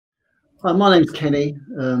Hi, my name's Kenny.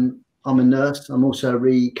 I'm a nurse. I'm also a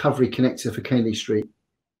recovery connector for Kennedy Street.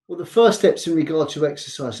 Well, the first steps in regard to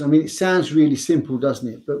exercise, I mean, it sounds really simple, doesn't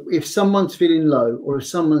it? But if someone's feeling low or if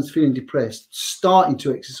someone's feeling depressed, starting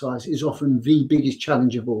to exercise is often the biggest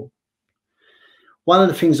challenge of all. One of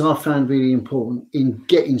the things I found really important in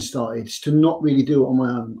getting started is to not really do it on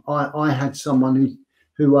my own. I had someone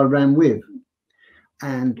who I ran with.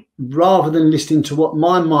 And rather than listening to what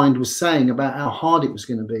my mind was saying about how hard it was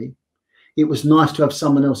going to be, it was nice to have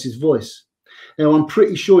someone else's voice. Now, I'm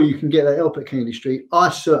pretty sure you can get that help at Kennedy Street. I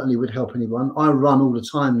certainly would help anyone. I run all the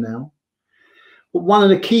time now. But one of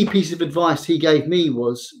the key pieces of advice he gave me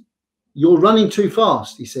was, you're running too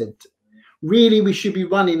fast, he said. Really, we should be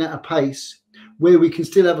running at a pace where we can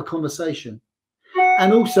still have a conversation.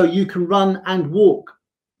 And also you can run and walk.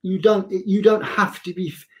 You don't have to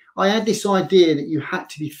be, I had this idea that you had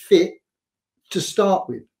to be fit to start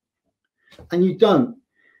with, and you don't.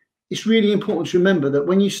 It's really important to remember that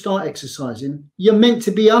when you start exercising, you're meant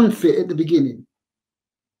to be unfit at the beginning.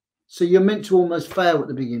 So you're meant to almost fail at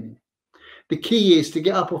the beginning. The key is to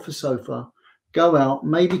get up off the sofa, go out,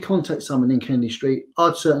 maybe contact someone in Kennedy Street.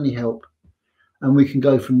 I'd certainly help, and we can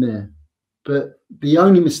go from there. But the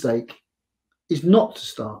only mistake is not to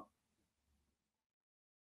start.